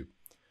binge YouTube,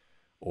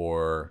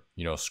 or,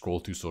 scroll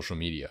through social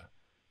media,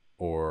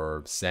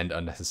 or send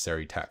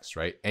unnecessary texts,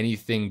 right?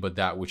 Anything but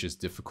that which is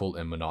difficult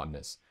and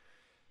monotonous.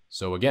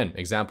 So again,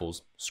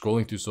 examples: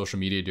 scrolling through social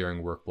media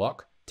during work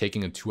block,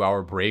 taking a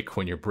 2-hour break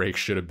when your break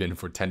should have been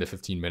for 10 to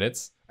 15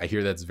 minutes. I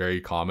hear that's very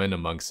common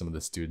amongst some of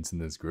the students in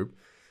this group.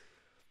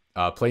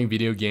 Playing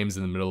video games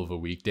in the middle of a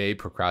weekday,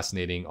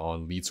 procrastinating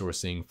on lead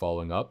sourcing,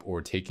 following up,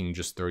 or taking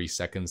just 30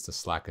 seconds to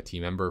Slack a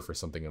team member for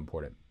something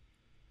important.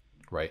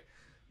 right?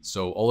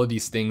 So all of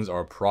these things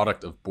are a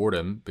product of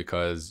boredom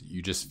because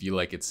you just feel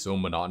like it's so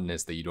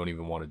monotonous that you don't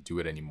even want to do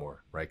it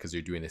anymore, right? Because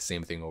you're doing the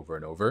same thing over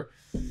and over.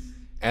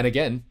 And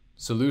again,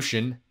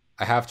 solution,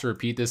 I have to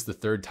repeat this the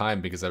third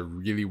time because I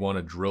really want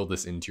to drill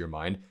this into your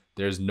mind.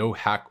 There's no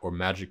hack or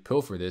magic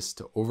pill for this.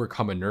 To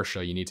overcome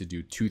inertia, you need to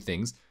do two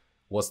things.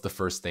 What's the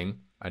first thing?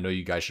 I know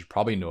you guys should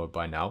probably know it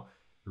by now.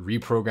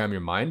 Reprogram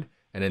your mind.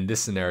 And in this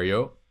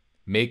scenario,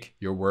 make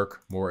your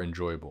work more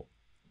enjoyable.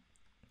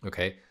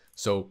 Okay,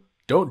 so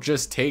don't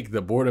just take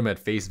the boredom at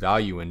face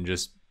value and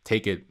just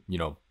take it,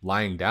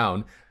 lying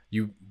down.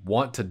 You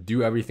want to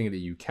do everything that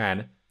you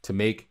can to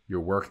make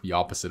your work the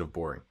opposite of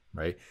boring,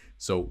 right?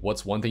 So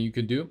what's one thing you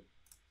can do?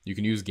 You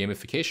can use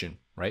gamification,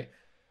 right?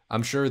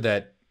 I'm sure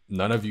that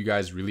none of you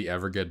guys really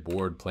ever get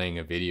bored playing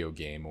a video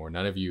game, or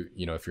none of you,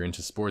 if you're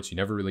into sports, you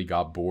never really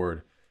got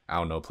bored, I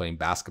don't know, playing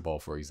basketball,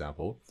 for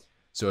example.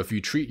 So if you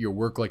treat your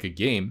work like a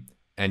game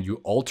and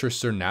you alter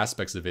certain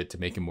aspects of it to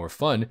make it more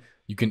fun,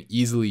 you can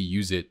easily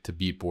use it to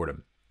beat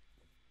boredom.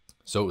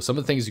 So some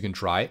of the things you can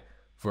try,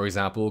 for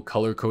example,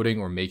 color coding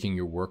or making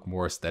your work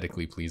more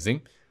aesthetically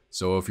pleasing.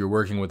 So if you're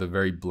working with a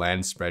very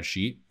bland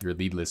spreadsheet, your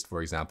lead list,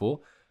 for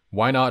example,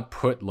 why not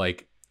put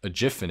like a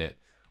GIF in it?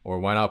 Or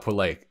why not put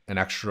like an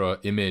extra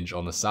image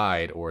on the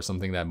side or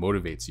something that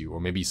motivates you? Or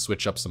maybe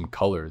switch up some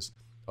colors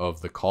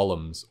of the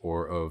columns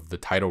or of the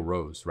title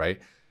rows,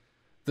 right?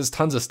 There's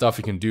tons of stuff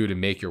you can do to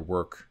make your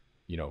work,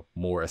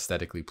 more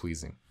aesthetically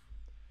pleasing.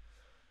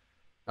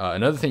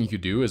 Another thing you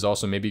could do is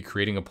also maybe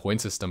creating a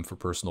point system for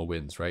personal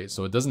wins, right?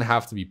 So it doesn't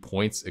have to be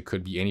points. It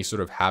could be any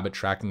sort of habit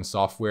tracking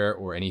software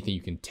or anything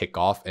you can tick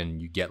off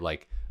and you get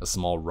like a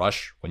small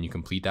rush when you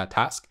complete that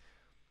task.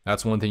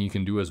 That's one thing you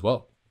can do as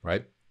well,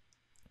 right?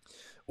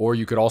 Or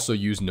you could also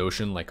use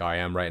Notion like I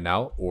am right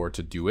now, or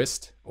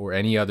Todoist, or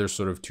any other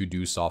sort of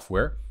to-do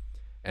software.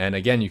 And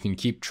again, you can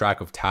keep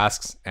track of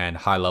tasks and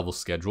high-level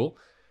schedule.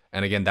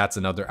 And again, that's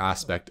another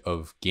aspect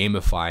of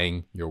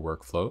gamifying your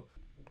workflow.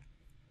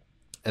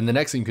 And the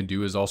next thing you can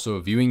do is also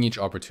viewing each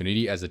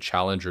opportunity as a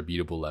challenge or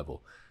beatable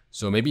level.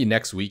 So maybe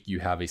next week you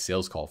have a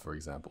sales call, for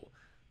example.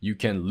 You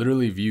can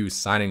literally view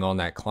signing on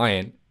that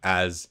client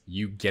as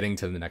you getting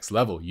to the next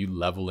level, you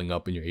leveling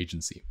up in your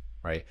agency,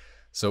 right?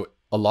 So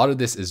a lot of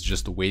this is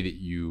just the way that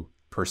you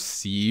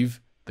perceive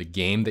the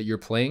game that you're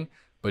playing,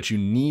 but you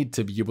need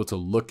to be able to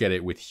look at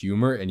it with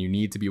humor, and you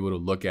need to be able to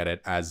look at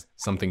it as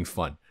something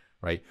fun,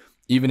 right?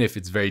 Even if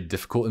it's very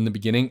difficult in the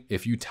beginning,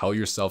 if you tell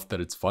yourself that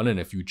it's fun and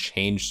if you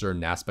change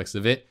certain aspects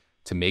of it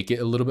to make it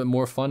a little bit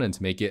more fun and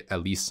to make it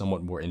at least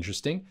somewhat more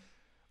interesting,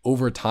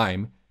 over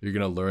time, you're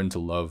going to learn to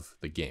love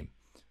the game,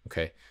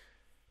 okay?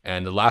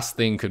 And the last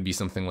thing could be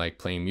something like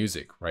playing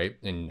music, right?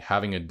 And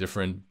having a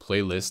different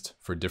playlist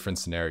for different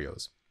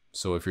scenarios.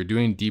 So if you're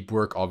doing deep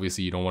work,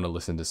 obviously you don't want to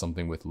listen to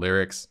something with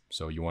lyrics.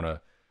 So you want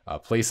to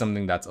play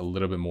something that's a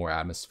little bit more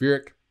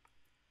atmospheric.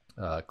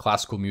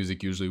 Classical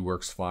music usually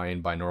works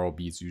fine. Binaural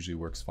beats usually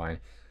works fine.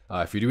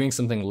 If you're doing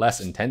something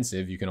less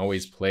intensive, you can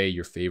always play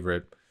your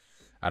favorite,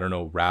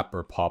 rap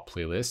or pop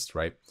playlist,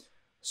 right?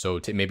 So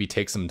maybe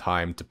take some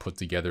time to put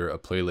together a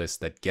playlist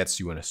that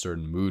gets you in a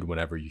certain mood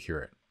whenever you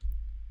hear it.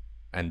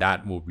 And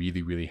that will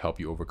really, really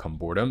help you overcome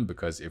boredom,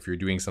 because if you're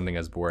doing something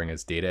as boring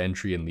as data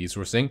entry and lead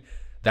sourcing,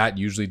 that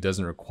usually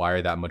doesn't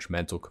require that much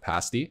mental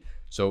capacity.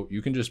 So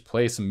you can just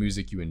play some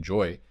music you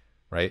enjoy,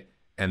 right?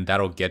 And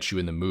that'll get you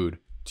in the mood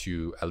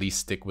to at least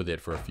stick with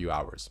it for a few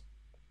hours.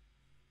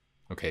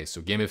 Okay,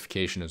 so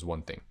gamification is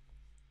one thing.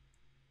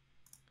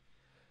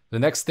 The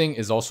next thing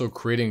is also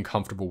creating a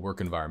comfortable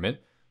work environment.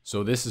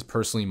 So this is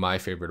personally my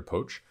favorite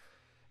approach.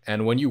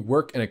 And when you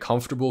work in a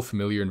comfortable,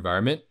 familiar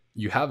environment,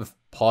 you have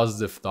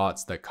positive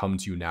thoughts that come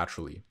to you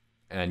naturally,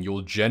 and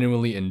you'll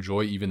genuinely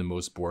enjoy even the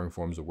most boring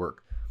forms of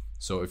work.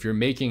 So if you're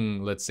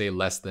making, let's say,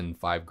 less than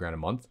 $5,000 a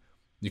month,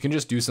 you can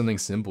just do something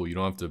simple. You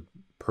don't have to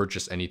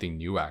purchase anything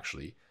new,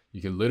 actually.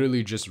 You can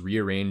literally just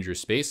rearrange your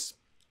space,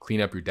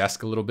 clean up your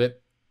desk a little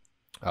bit,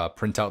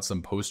 print out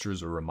some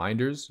posters or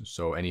reminders.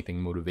 So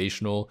anything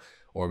motivational,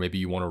 or maybe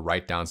you want to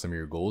write down some of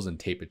your goals and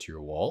tape it to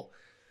your wall.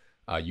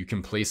 You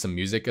can play some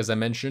music, as I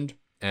mentioned.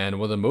 And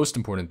one of the most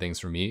important things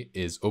for me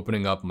is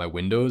opening up my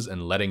windows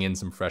and letting in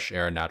some fresh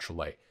air and natural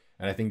light.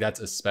 And I think that's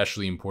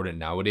especially important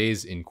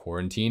nowadays in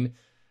quarantine.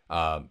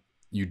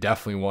 You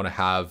definitely want to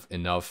have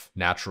enough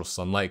natural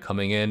sunlight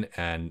coming in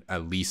and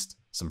at least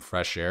some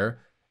fresh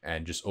air,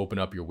 and just open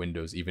up your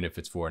windows, even if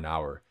it's for an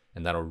hour,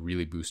 and that'll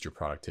really boost your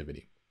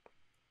productivity.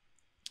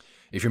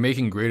 If you're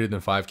making greater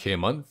than $5,000 a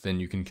month, then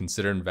you can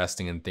consider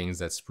investing in things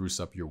that spruce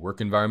up your work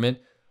environment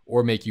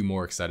or make you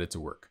more excited to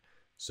work.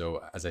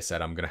 So as I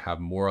said, I'm going to have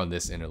more on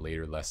this in a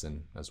later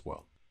lesson as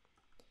well.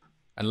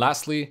 And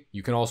lastly,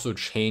 you can also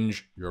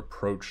change your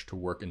approach to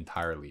work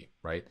entirely,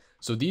 right?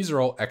 So these are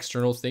all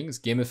external things,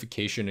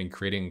 gamification and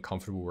creating a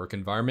comfortable work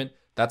environment.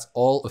 That's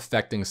all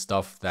affecting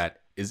stuff that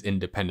is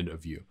independent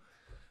of you.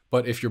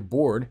 But if you're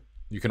bored,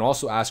 you can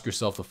also ask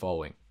yourself the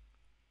following: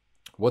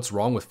 what's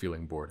wrong with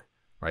feeling bored,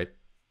 right?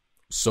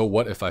 So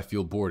what if I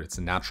feel bored? It's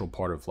a natural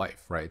part of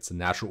life, right? It's a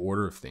natural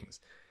order of things.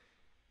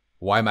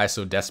 Why am I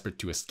so desperate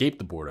to escape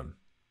the boredom,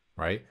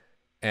 right?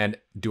 And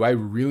do I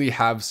really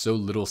have so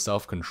little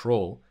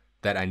self-control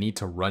that I need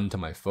to run to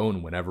my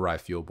phone whenever I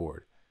feel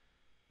bored?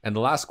 And the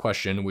last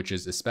question, which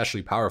is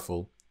especially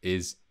powerful,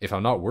 is if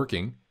I'm not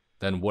working,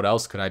 then what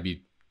else could I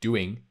be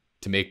doing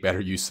to make better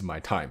use of my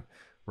time,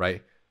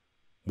 right?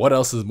 What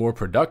else is more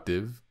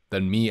productive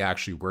than me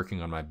actually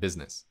working on my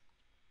business?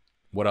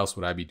 What else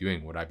would I be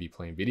doing? Would I be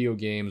playing video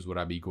games? Would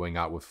I be going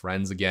out with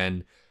friends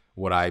again?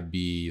 Would I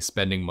be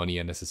spending money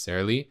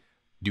unnecessarily?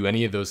 Do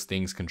any of those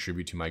things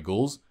contribute to my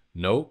goals?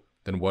 No.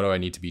 Then what do I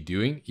need to be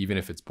doing? Even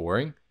if it's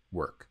boring,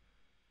 work,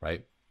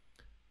 right?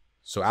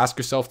 So ask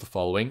yourself the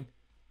following.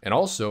 And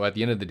also at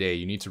the end of the day,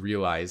 you need to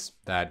realize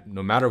that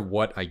no matter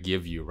what I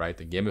give you, right?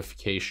 The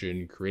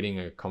gamification, creating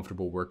a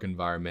comfortable work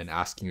environment,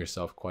 asking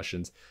yourself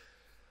questions,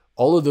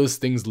 all of those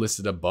things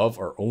listed above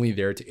are only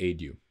there to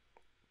aid you.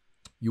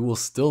 You will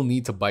still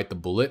need to bite the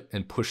bullet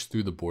and push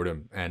through the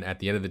boredom. And at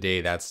the end of the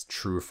day, that's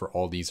true for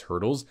all these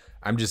hurdles.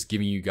 I'm just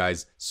giving you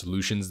guys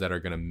solutions that are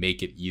going to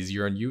make it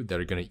easier on you, that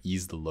are going to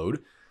ease the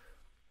load,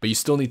 but you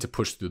still need to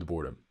push through the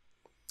boredom.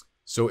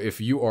 So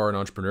if you are an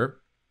entrepreneur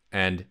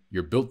and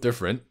you're built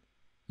different,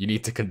 you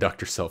need to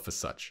conduct yourself as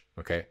such,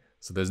 okay?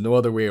 So there's no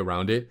other way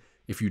around it.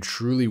 If you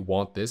truly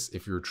want this,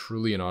 if you're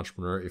truly an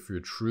entrepreneur, if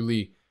you're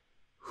truly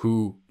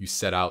who you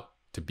set out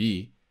to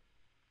be,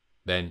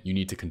 then you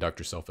need to conduct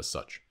yourself as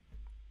such.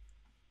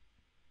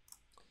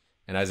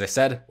 And as I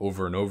said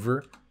over and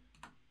over,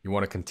 you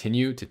want to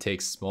continue to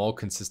take small,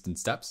 consistent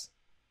steps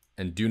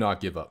and do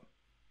not give up.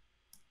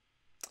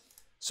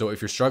 So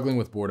if you're struggling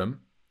with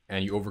boredom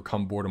and you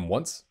overcome boredom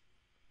once,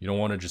 you don't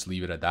want to just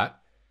leave it at that.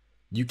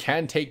 You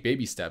can take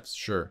baby steps,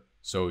 sure.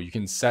 So you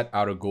can set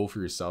out a goal for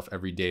yourself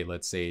every day,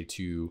 let's say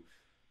to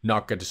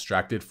not get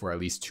distracted for at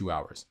least 2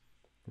 hours,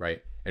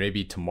 right? And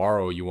maybe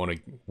tomorrow you want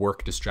to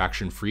work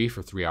distraction free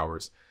for 3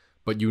 hours,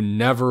 but you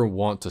never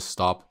want to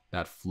stop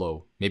that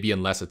flow. Maybe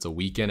unless it's a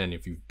weekend and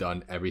if you've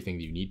done everything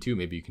that you need to,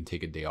 maybe you can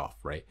take a day off,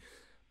 right?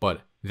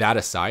 But that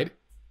aside,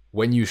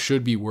 when you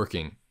should be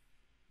working,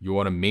 you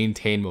want to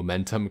maintain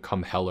momentum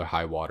come hell or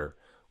high water.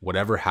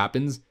 Whatever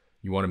happens,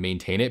 you want to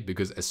maintain it,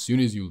 because as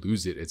soon as you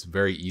lose it, it's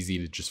very easy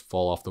to just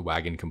fall off the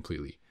wagon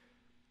completely.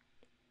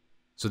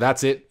 So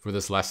that's it for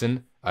this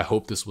lesson. I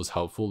hope this was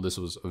helpful. This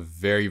was a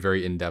very,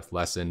 very in-depth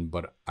lesson,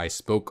 but I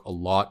spoke a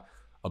lot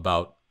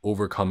about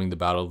overcoming the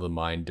battle of the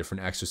mind,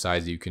 different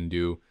exercises you can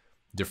do,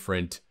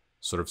 different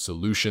sort of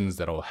solutions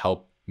that'll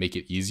help make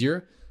it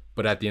easier.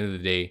 But at the end of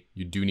the day,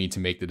 you do need to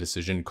make the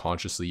decision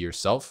consciously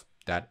yourself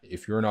that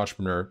if you're an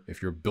entrepreneur,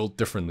 if you're built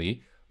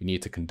differently, you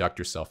need to conduct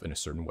yourself in a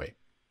certain way.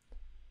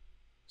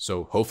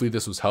 So hopefully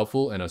this was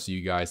helpful, and I'll see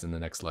you guys in the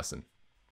next lesson.